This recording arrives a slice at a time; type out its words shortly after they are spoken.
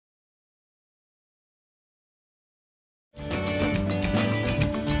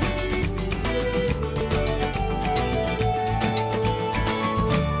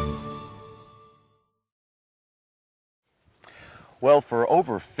Well, for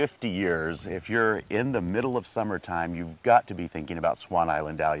over 50 years, if you're in the middle of summertime, you've got to be thinking about Swan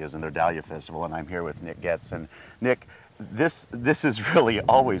Island Dahlias and their Dahlia Festival, and I'm here with Nick Getz. And Nick, this is really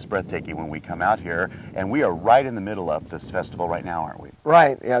always breathtaking when we come out here, and we are right in the middle of this festival right now, aren't we?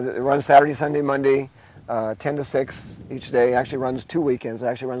 Right, yeah, it runs Saturday, Sunday, Monday, 10 to 6 each day. It actually runs 2 weekends. It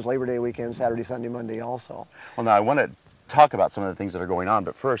actually runs Labor Day weekend, Saturday, Sunday, Monday also. Well, now I want to talk about some of the things that are going on,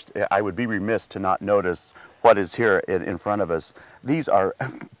 but first I would be remiss to not notice what is here in front of us. These are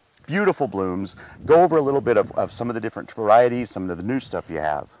beautiful blooms. Go over a little bit of some of the different varieties, some of the new stuff you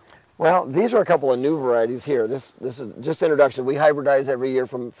have. Well, these are a couple of new varieties here. This is just introduction. We hybridize every year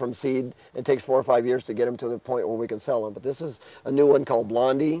from seed. It takes 4 or 5 years to get them to the point where we can sell them. But this is a new one called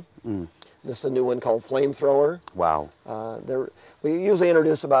Blondie. This is a new one called Flamethrower. Wow. We usually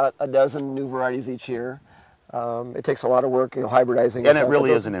introduce about a dozen new varieties each year. It takes a lot of work, hybridizing. And it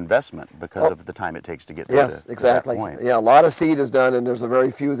really is an investment because of the time it takes to get to, exactly. To that point. Yeah, a lot of seed is done, and there's a very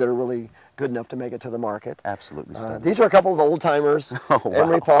few that are really good enough to make it to the market. Absolutely stunning. These are a couple of old timers,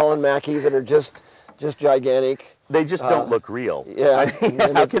 Emery, Paul, and Mackie, that are just gigantic. They just don't look real. Yeah.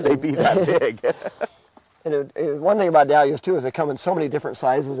 How can they be that big? And one thing about dahlias too is they come in so many different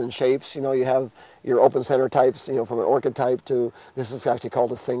sizes and shapes. You have your open center types, from an orchid type to, this is actually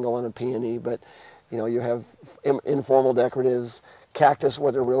called a single and a peony, but you have informal decoratives, cactus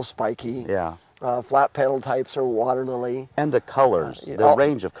where they're real spiky. Yeah. Flat petal types are water lily. And the colors, the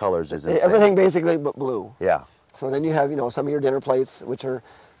range of colors is insane. Everything basically but blue. Yeah. So then you have, some of your dinner plates, which are,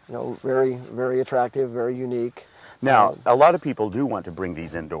 very, very attractive, very unique. Now, a lot of people do want to bring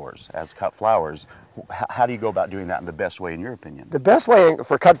these indoors as cut flowers. How do you go about doing that in the best way, in your opinion? The best way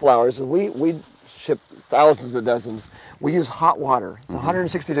for cut flowers is we ship thousands of dozens. We use hot water. It's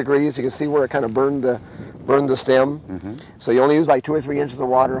 160 degrees. You can see where it kind of burned the stem. So you only use like 2 or 3 inches of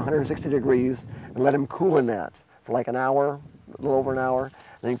water, 160 degrees, and let them cool in that for like an hour, a little over an hour. And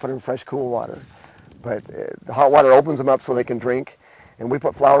then you put in fresh, cool water. But the hot water opens them up so they can drink. And we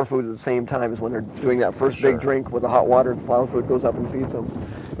put flower food at the same time as when they're doing that first big drink with the hot water. The flower food goes up and feeds them.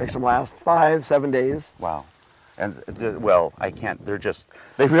 Makes them last 5, 7 days. Wow. And well,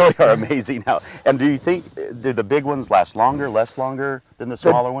 they really are amazing now. And do you think, do the big ones last longer, less longer than the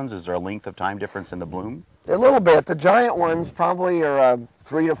smaller ones? Is there a length of time difference in the bloom? A little bit. The giant ones probably are a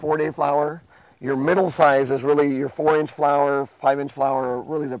 3 to 4 day flower. Your middle size is really your 4-inch flower, 5-inch flower are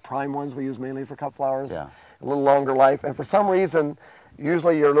really the prime ones we use mainly for cut flowers. Yeah. A little longer life. And for some reason,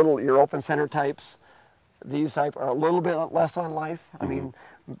 usually your open center types, these type are a little bit less on life. I mean,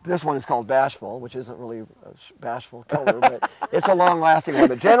 this one is called Bashful, which isn't really a bashful color, but it's a long-lasting one.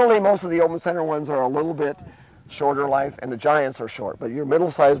 But generally, most of the open center ones are a little bit shorter life, and the giants are short. But your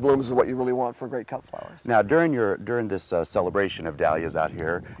middle-sized blooms is what you really want for great cut flowers. Now, during this celebration of dahlias out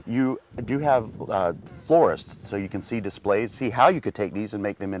here, you do have florists, so you can see displays, see how you could take these and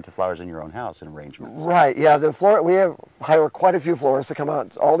make them into flowers in your own house and arrangements. Right. Yeah. We hire quite a few florists to come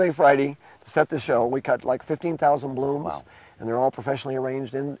out all day Friday to set the show. We cut like 15,000 blooms. Wow. And they're all professionally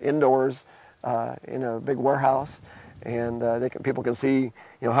arranged indoors in a big warehouse, and people can see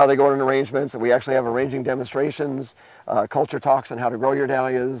how they go in arrangements. And we actually have arranging demonstrations, culture talks on how to grow your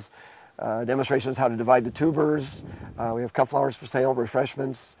dahlias, demonstrations how to divide the tubers. We have cut flowers for sale,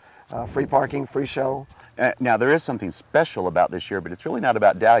 refreshments, free parking, free show. Now there is something special about this year, but it's really not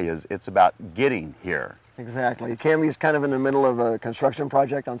about dahlias. It's about getting here. Exactly. Canby's kind of in the middle of a construction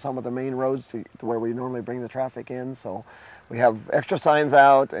project on some of the main roads to where we normally bring the traffic in. So we have extra signs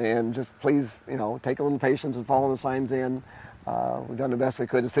out, and just please, take a little patience and follow the signs in. We've done the best we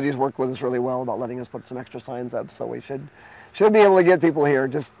could. The city's worked with us really well about letting us put some extra signs up, so we should be able to get people here.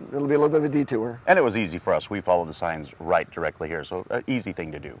 Just it'll be a little bit of a detour. And it was easy for us. We follow the signs right directly here, so an easy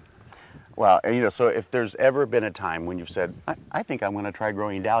thing to do. Well, and so if there's ever been a time when you've said, I think I'm going to try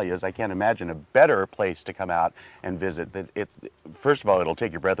growing dahlias, I can't imagine a better place to come out and visit. First of all, it'll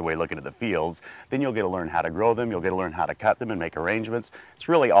take your breath away looking at the fields. Then you'll get to learn how to grow them. You'll get to learn how to cut them and make arrangements. It's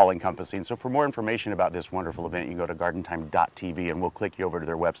really all-encompassing. So for more information about this wonderful event, you can go to gardentime.tv, and we'll click you over to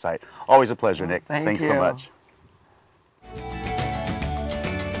their website. Always a pleasure, Nick. Thanks so much.